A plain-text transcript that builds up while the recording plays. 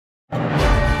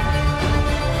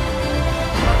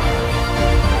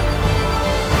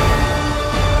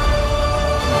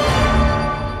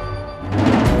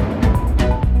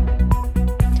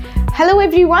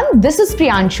everyone, this is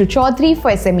Priyanshu Chaudhary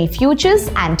for SME Futures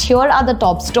and here are the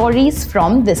top stories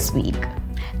from this week.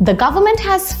 The government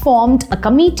has formed a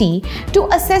committee to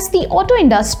assess the auto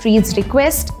industry's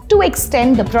request to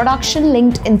extend the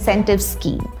production-linked incentive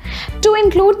scheme to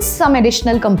include some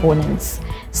additional components,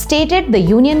 stated the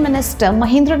Union Minister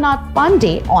Mahendranath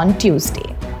Pandey on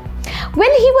Tuesday,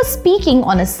 when he was speaking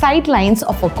on the sidelines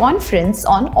of a conference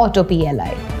on Auto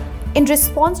PLI. In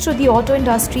response to the auto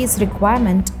industry's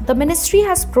requirement, the ministry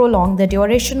has prolonged the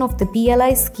duration of the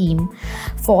PLI scheme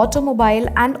for automobile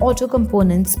and auto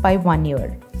components by 1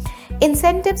 year.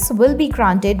 Incentives will be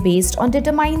granted based on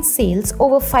determined sales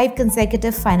over 5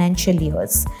 consecutive financial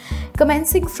years,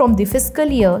 commencing from the fiscal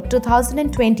year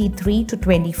 2023 to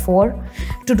 24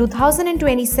 to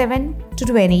 2027 to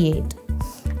 28.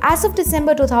 As of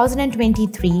December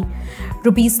 2023,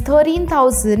 Rs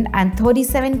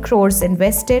 13,037 crores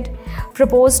invested,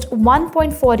 proposed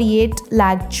 1.48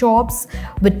 lakh jobs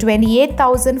with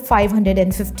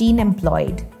 28,515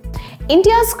 employed.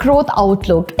 India's growth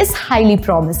outlook is highly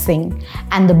promising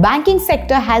and the banking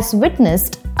sector has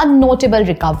witnessed a notable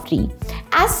recovery,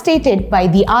 as stated by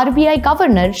the RBI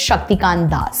Governor Shaktikant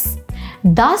Das.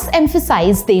 Das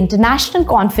emphasized the international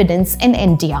confidence in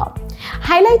India,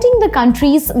 highlighting the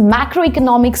country's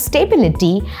macroeconomic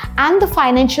stability and the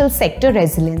financial sector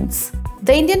resilience.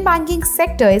 The Indian banking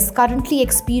sector is currently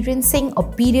experiencing a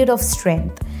period of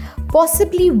strength,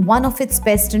 possibly one of its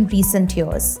best in recent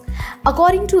years.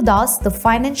 According to Das, the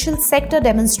financial sector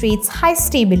demonstrates high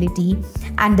stability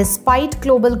and despite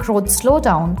global growth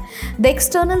slowdown, the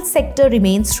external sector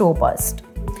remains robust.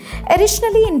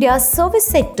 Additionally, India's service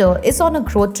sector is on a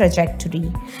growth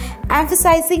trajectory,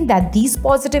 emphasizing that these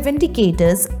positive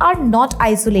indicators are not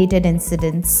isolated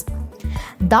incidents.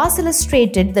 Das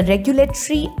illustrated the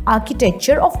regulatory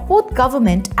architecture of both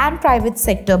government and private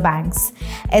sector banks,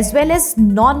 as well as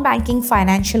non-banking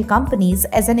financial companies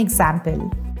as an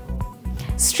example.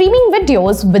 Streaming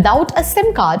videos without a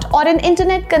SIM card or an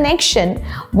internet connection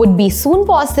would be soon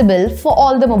possible for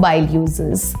all the mobile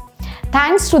users,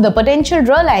 thanks to the potential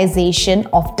realization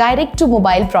of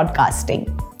direct-to-mobile broadcasting.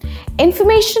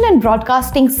 Information and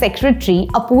Broadcasting Secretary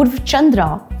Apurv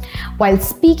Chandra, while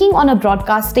speaking on a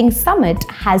broadcasting summit,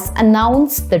 has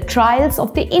announced the trials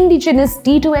of the indigenous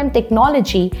D2M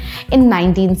technology in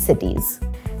 19 cities.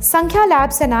 Sankhya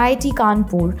Labs and IIT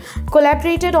Kanpur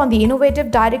collaborated on the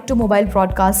innovative direct-to-mobile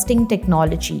broadcasting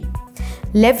technology,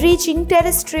 leveraging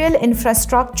terrestrial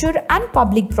infrastructure and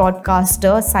public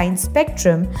broadcaster assigned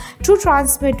spectrum to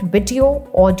transmit video,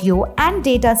 audio, and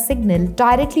data signal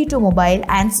directly to mobile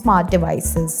and smart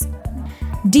devices.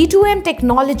 D2M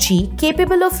technology,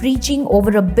 capable of reaching over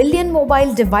 1 billion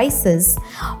mobile devices,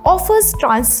 offers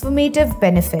transformative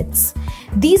benefits.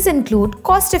 These include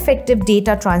cost-effective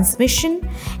data transmission,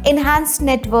 enhanced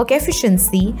network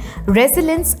efficiency,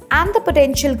 resilience, and the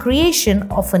potential creation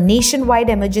of a nationwide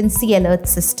emergency alert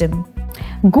system.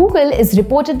 Google is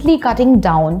reportedly cutting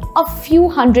down a few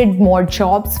hundred more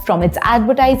jobs from its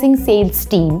advertising sales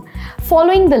team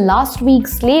following the last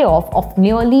week's layoff of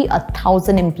nearly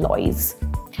 1,000 employees.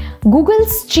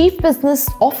 Google's chief business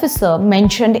officer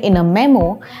mentioned in a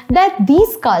memo that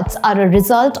these cuts are a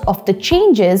result of the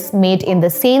changes made in the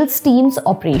sales team's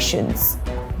operations.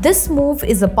 This move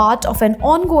is a part of an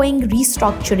ongoing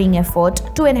restructuring effort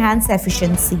to enhance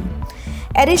efficiency.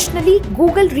 Additionally,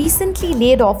 Google recently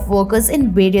laid off workers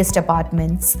in various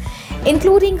departments,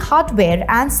 including hardware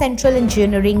and central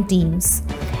engineering teams.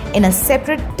 In a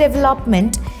separate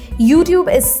development, YouTube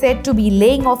is said to be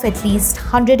laying off at least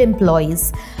 100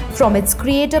 employees from its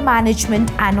creator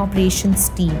management and operations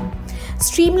team,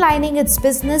 streamlining its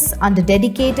business under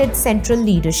dedicated central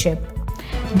leadership.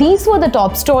 These were the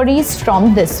top stories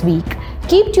from this week.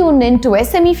 Keep tuned in to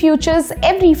SME Futures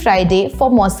every Friday for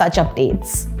more such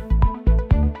updates.